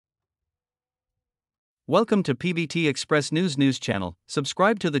Welcome to PBT Express News channel.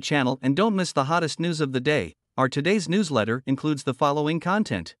 Subscribe to the channel and don't miss the hottest news of the day. Our today's newsletter includes the following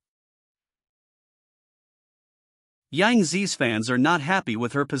content. Yangzi's fans are not happy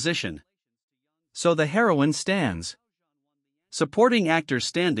with her position. So the heroine stands. Supporting actor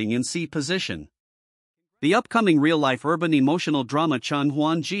standing in C position. The upcoming real-life urban emotional drama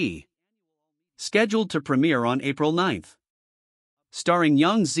Yangzi, scheduled to premiere on April 9th. Starring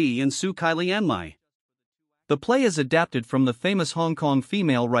Yangzi and Su Kai. The play is adapted from the famous Hong Kong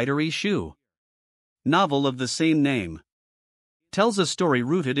female writer Yi Shu. Novel of the same name. Tells a story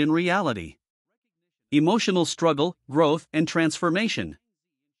rooted in reality. Emotional struggle, growth, and transformation.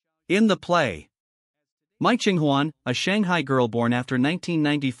 In the play, Mai Qinghuan, a Shanghai girl born after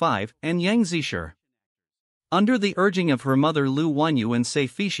 1995, and Yangzi, under the urging of her mother Lu Wanyu and Sei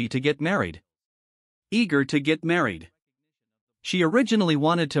Fishi to get married. Eager to get married. She originally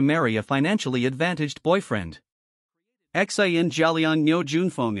wanted to marry a financially advantaged boyfriend. Xian Jialiang Niu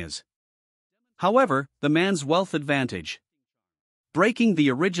Junfeng is. However, the man's wealth advantage, breaking the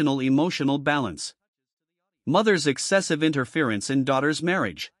original emotional balance. Mother's excessive interference in daughter's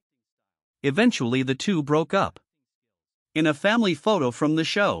marriage. Eventually the two broke up. In a family photo from the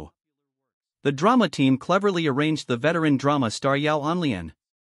show, the drama team cleverly arranged the veteran drama star Yao Anlian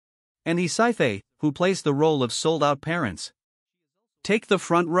and He Saifei, who plays the role of sold-out parents, take the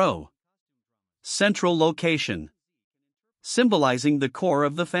front row. Central location, symbolizing the core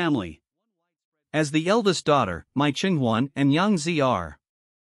of the family. As the eldest daughter, Mai Qinghuan and Yangzi are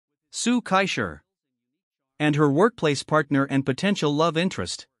Su Kai, and her workplace partner and potential love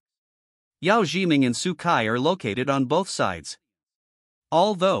interest, Yao Zhiming and Su Kai, are located on both sides.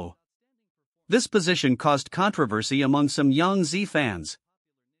 Although this position caused controversy among some Yangzi fans.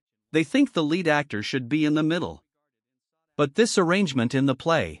 They think the lead actor should be in the middle. But this arrangement in the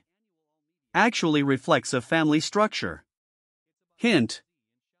play actually reflects a family structure. Hint: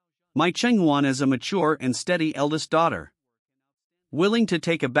 Mai Qinghuan is a mature and steady eldest daughter, willing to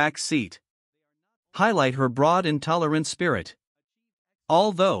take a back seat. Highlight her broad and tolerant spirit.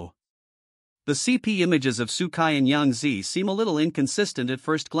 Although the CP images of Su Kai and Yangzi seem a little inconsistent at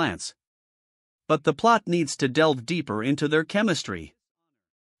first glance, but the plot needs to delve deeper into their chemistry.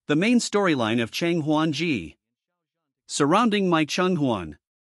 The main storyline of Changhuanji, surrounding Mai Qinghuan.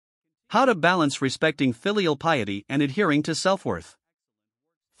 How to balance respecting filial piety and adhering to self-worth.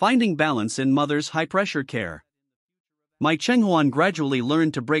 Finding balance in mother's high-pressure care. Mai Qinghuan gradually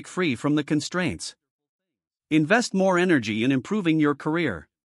learned to break free from the constraints. Invest more energy in improving your career.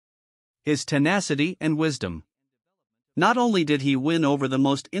 His tenacity and wisdom. Not only did he win over the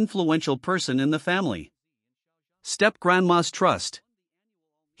most influential person in the family, step-grandma's trust,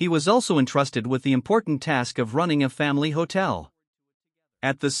 he was also entrusted with the important task of running a family hotel.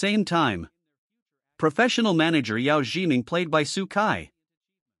 At the same time, professional manager Yao Zhiming, played by Su Kai,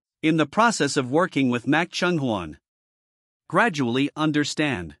 in the process of working with Mai Qinghuan, gradually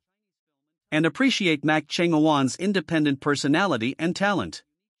understand and appreciate Mai Qinghuan's independent personality and talent.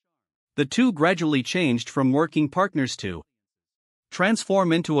 The two gradually changed from working partners to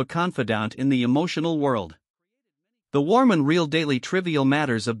transform into a confidant in the emotional world. The warm and real daily trivial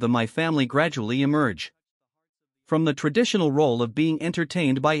matters of the Mai family gradually emerge from the traditional role of being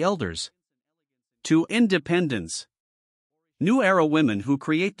entertained by elders to independence. New era women who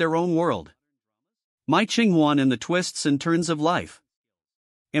create their own world. Mai Qinghuan in the twists and turns of life,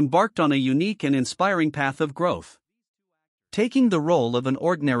 embarked on a unique and inspiring path of growth. Taking the role of an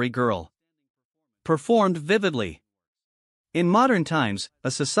ordinary girl, performed vividly. In modern times,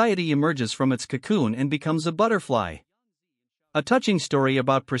 a society emerges from its cocoon and becomes a butterfly. A touching story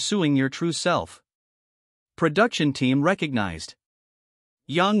about pursuing your true self. Production team recognized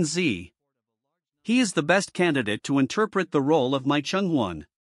Yangzi. He is the best candidate to interpret the role of Mai Qinghuan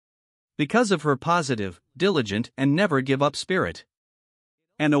because of her positive, diligent, and never give up spirit,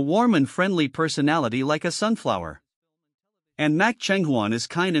 and a warm and friendly personality like a sunflower. And Mai Qinghuan is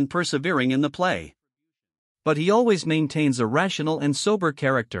kind and persevering in the play, but he always maintains a rational and sober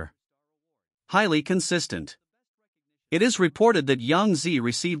character. Highly consistent. It is reported that Yangzi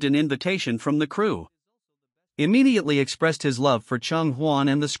received an invitation from the crew. Immediately expressed his love for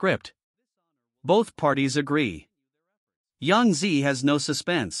Qinghuan and the script. Both parties agree. Yangzi has no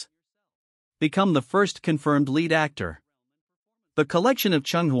suspense. Become the first confirmed lead actor. The collection of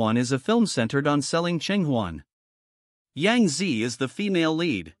Qinghuan is a film centered on selling Qinghuan. Yangzi is the female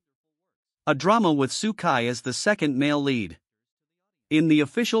lead. A drama with Su Kai as the second male lead. In the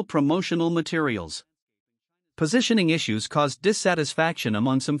official promotional materials, positioning issues caused dissatisfaction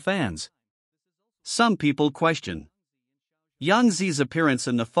among some fans. Some people question Yangzi's appearance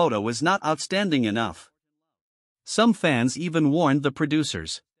in the photo is not outstanding enough. Some fans even warned the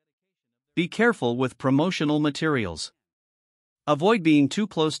producers. Be careful with promotional materials. Avoid being too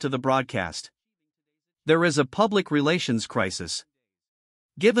close to the broadcast. There is a public relations crisis.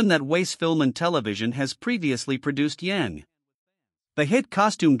 Given that Weiss Film and Television has previously produced Yang, the hit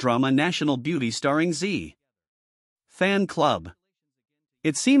costume drama National Beauty starring Z. Fan Club.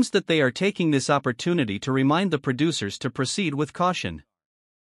 It seems that they are taking this opportunity to remind the producers to proceed with caution.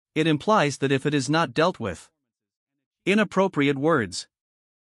 It implies that if it is not dealt with, inappropriate words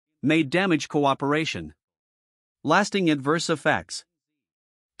may damage cooperation. Lasting adverse effects.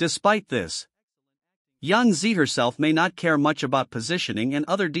 Despite this, Yangzi herself may not care much about positioning and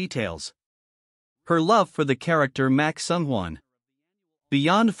other details. Her love for the character Max Sunghwan.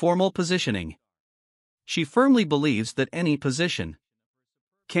 Beyond formal positioning, she firmly believes that any position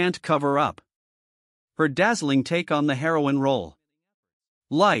can't cover up her dazzling take on the heroine role.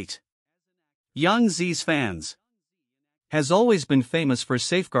 Light. Yangzi's fans has always been famous for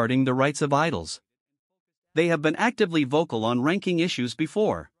safeguarding the rights of idols. They have been actively vocal on ranking issues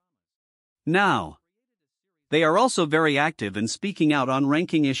before. Now, they are also very active in speaking out on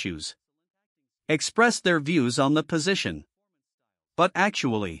ranking issues. Express their views on the position. But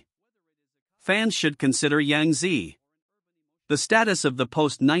actually, fans should consider Yangzi the status of the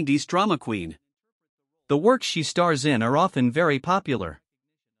post-90s drama queen. The works she stars in are often very popular.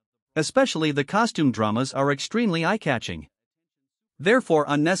 Especially the costume dramas are extremely eye-catching. Therefore,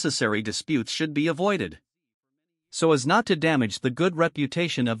 unnecessary disputes should be avoided, so as not to damage the good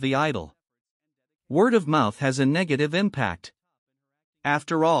reputation of the idol. Word of mouth has a negative impact.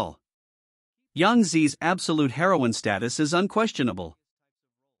 After all, Yangzi's absolute heroine status is unquestionable.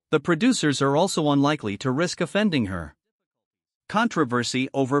 The producers are also unlikely to risk offending her. Controversy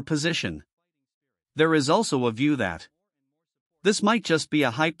over position. There is also a view that this might just be a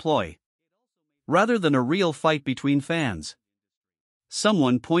hype ploy, rather than a real fight between fans.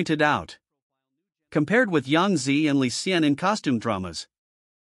 Someone pointed out, compared with Yangzi and Li Xian in costume dramas,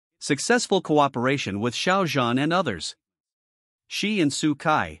 successful cooperation with Xiao Zhan and others, Shi and Su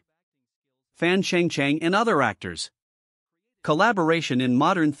Kai, Fan Chengcheng and other actors, collaboration in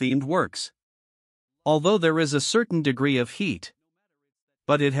modern themed works. Although there is a certain degree of heat,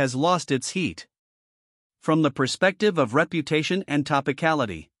 but it has lost its heat. From the perspective of reputation and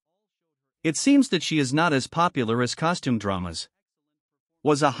topicality, it seems that she is not as popular as costume dramas.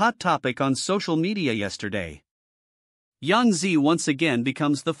 Was a hot topic on social media yesterday. Yangzi once again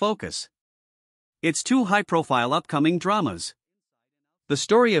becomes the focus. Its two high-profile upcoming dramas, The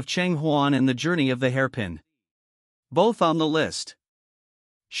Story of Cheng Huan and The Journey of the Hairpin, both on the list,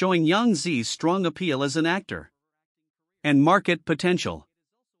 showing Yangzi's strong appeal as an actor and market potential.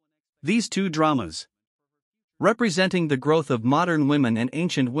 These two dramas, representing the growth of modern women and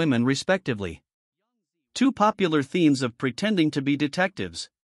ancient women respectively. Two popular themes of pretending to be detectives,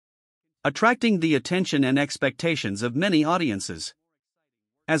 attracting the attention and expectations of many audiences.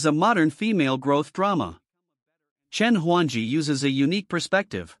 As a modern female growth drama, Chen Huangji uses a unique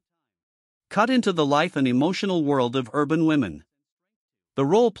perspective, cut into the life and emotional world of urban women. The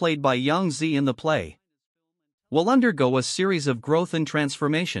role played by Yangzi in the play will undergo a series of growth and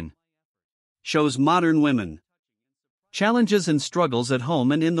transformation. Shows modern women, challenges and struggles at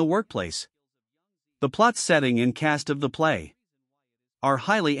home and in the workplace. The plot setting and cast of the play are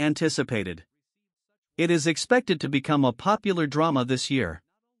highly anticipated. It is expected to become a popular drama this year.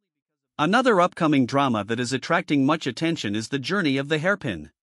 Another upcoming drama that is attracting much attention is The Journey of the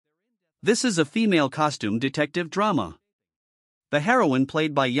Hairpin. This is a female costume detective drama. The heroine,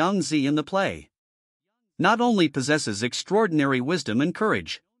 played by Yangzi in the play, not only possesses extraordinary wisdom and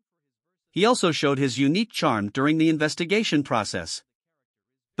courage, he also showed his unique charm during the investigation process.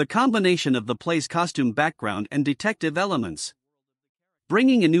 The combination of the play's costume background and detective elements,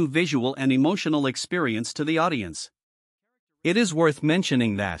 bringing a new visual and emotional experience to the audience. It is worth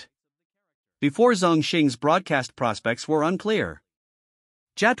mentioning that before Zhongxing's broadcast prospects were unclear,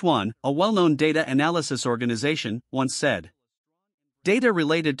 Jatuan, a well-known data analysis organization, once said, "Data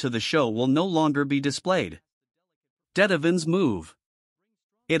related to the show will no longer be displayed." Detavin's move.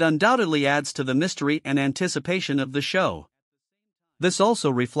 It undoubtedly adds to the mystery and anticipation of the show. This also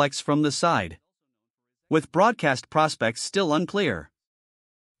reflects from the side, with broadcast prospects still unclear,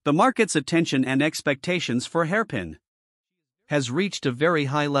 the market's attention and expectations for Hairpin has reached a very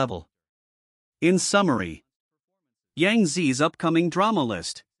high level. In summary, Yangzi's upcoming drama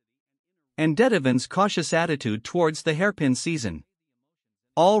list and Detavin's cautious attitude towards the Hairpin season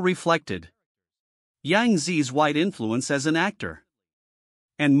all reflected Yangzi's wide influence as an actor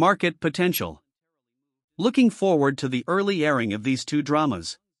and market potential. Looking forward to the early airing of these two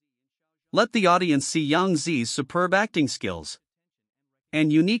dramas. Let the audience see Yangzi's superb acting skills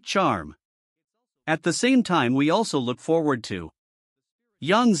and unique charm. At the same time, we also look forward to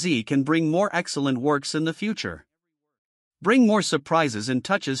Yangzi can bring more excellent works in the future. Bring more surprises and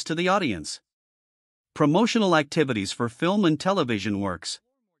touches to the audience. Promotional activities for film and television works.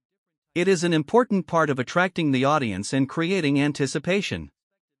 It is an important part of attracting the audience and creating anticipation.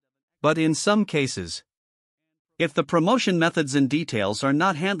 But in some cases, if the promotion methods and details are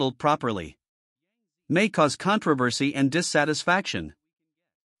not handled properly, may cause controversy and dissatisfaction.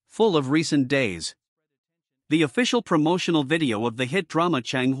 Full of recent days. The official promotional video of the hit drama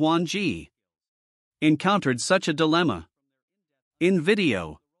Chang Huan-ji encountered such a dilemma. In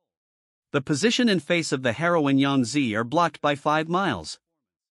video, the position and face of the heroine Yangzi are blocked by 5 miles.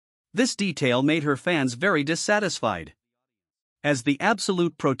 This detail made her fans very dissatisfied. As the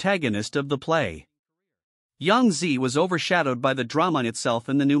absolute protagonist of the play, Yangzi was overshadowed by the drama itself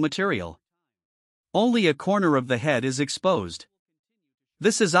and the new material. Only a corner of the head is exposed.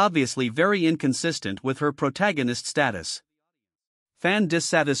 This is obviously very inconsistent with her protagonist status. Fan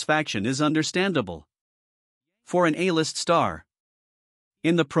dissatisfaction is understandable. For an A-list star.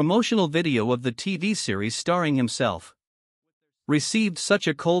 In the promotional video of the TV series starring himself, received such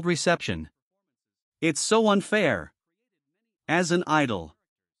a cold reception. It's so unfair. As an idol,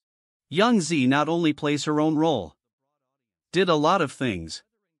 Yangzi not only plays her own role, did a lot of things.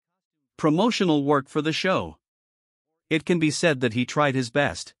 Promotional work for the show. It can be said that he tried his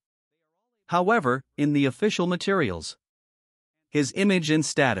best. However, in the official materials, his image and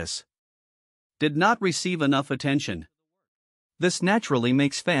status did not receive enough attention. This naturally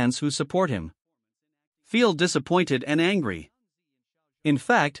makes fans who support him feel disappointed and angry. In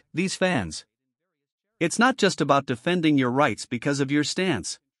fact, these fans, it's not just about defending your rights because of your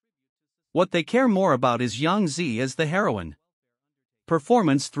stance. What they care more about is Yangzi as the heroine.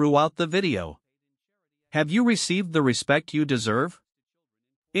 Performance throughout the video. Have you received the respect you deserve?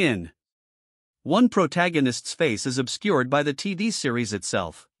 In one protagonist's face is obscured by the TV series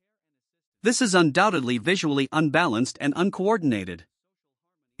itself. This is undoubtedly visually unbalanced and uncoordinated.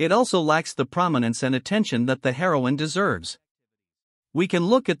 It also lacks the prominence and attention that the heroine deserves. We can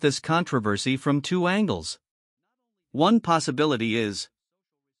look at this controversy from 2 angles. One possibility is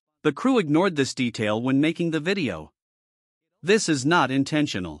the crew ignored this detail when making the video. This is not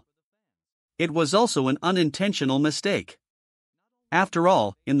intentional. It was also an unintentional mistake. After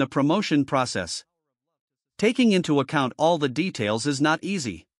all, in the promotion process, taking into account all the details is not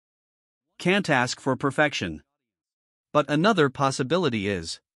easy. Can't ask for perfection. But another possibility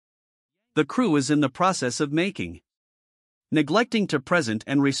is the crew is in the process of neglecting to present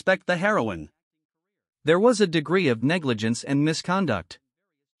and respect the heroine. There was a degree of negligence and misconduct.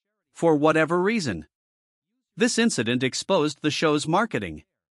 For whatever reason, this incident exposed the show's marketing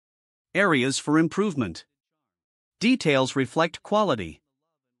areas for improvement. Details reflect quality.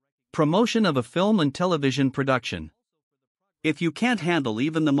 Promotion of a film and television production. If you can't handle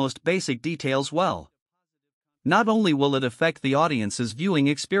even the most basic details well, not only will it affect the audience's viewing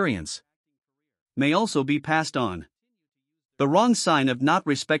experience, may also be passed on. The wrong sign of not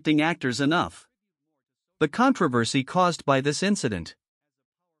respecting actors enough. The controversy caused by this incident.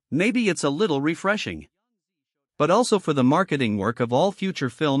 Maybe it's a little refreshing, but also for the marketing work of all future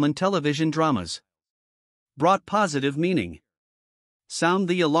film and television dramas. Brought positive meaning. Sound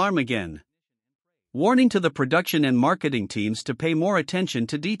the alarm again. Warning to the production and marketing teams to pay more attention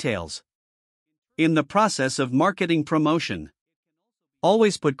to details. In the process of marketing promotion,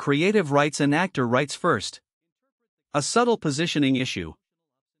 always put creative rights and actor rights first. A subtle positioning issue.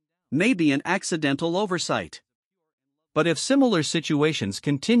 Maybe an accidental oversight. But if similar situations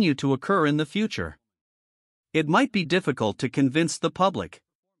continue to occur in the future, it might be difficult to convince the public.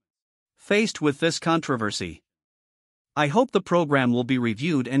 Faced with this controversy, I hope the program will be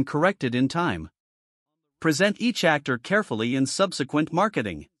reviewed and corrected in time. Present each actor carefully in subsequent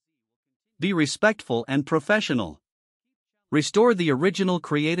marketing. Be respectful and professional. Restore the original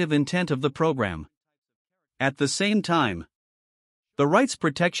creative intent of the program. At the same time, the rights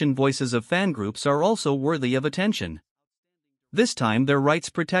protection voices of fan groups are also worthy of attention. This time their rights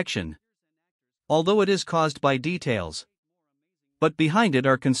protection, although it is caused by details, but behind it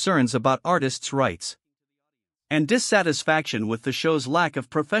are concerns about artists' rights and dissatisfaction with the show's lack of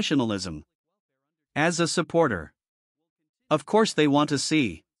professionalism. As a supporter, of course they want to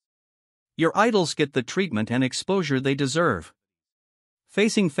see your idols get the treatment and exposure they deserve.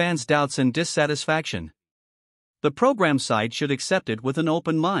 Facing fans' doubts and dissatisfaction, the program side should accept it with an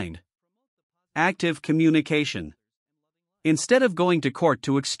open mind. Active communication. Instead of going to court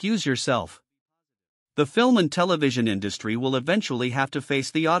to excuse yourself, the film and television industry will eventually have to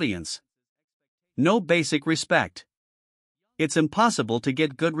face the audience. No basic respect. It's impossible to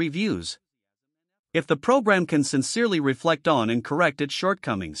get good reviews. If the program can sincerely reflect on and correct its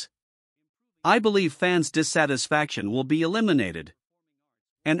shortcomings, I believe fans' dissatisfaction will be eliminated.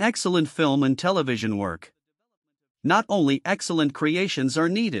 An excellent film and television work. Not only excellent creations are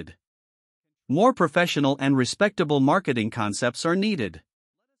needed. More professional and respectable marketing concepts are needed.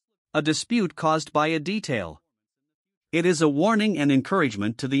 A dispute caused by a detail. It is a warning and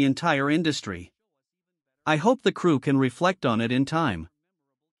encouragement to the entire industry. I hope the crew can reflect on it in time.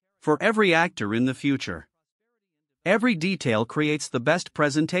 For every actor in the future, every detail creates the best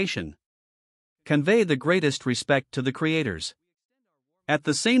presentation. Convey the greatest respect to the creators. At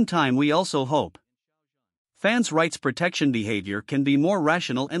the same time, we also hope fans' rights protection behavior can be more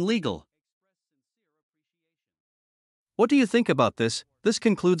rational and legal. What do you think about this? This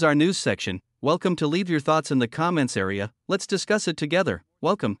concludes our news section. Welcome to leave your thoughts in the comments area. Let's discuss it together.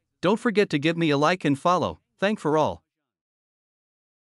 Welcome. Don't forget to give me a like and follow. Thank for all.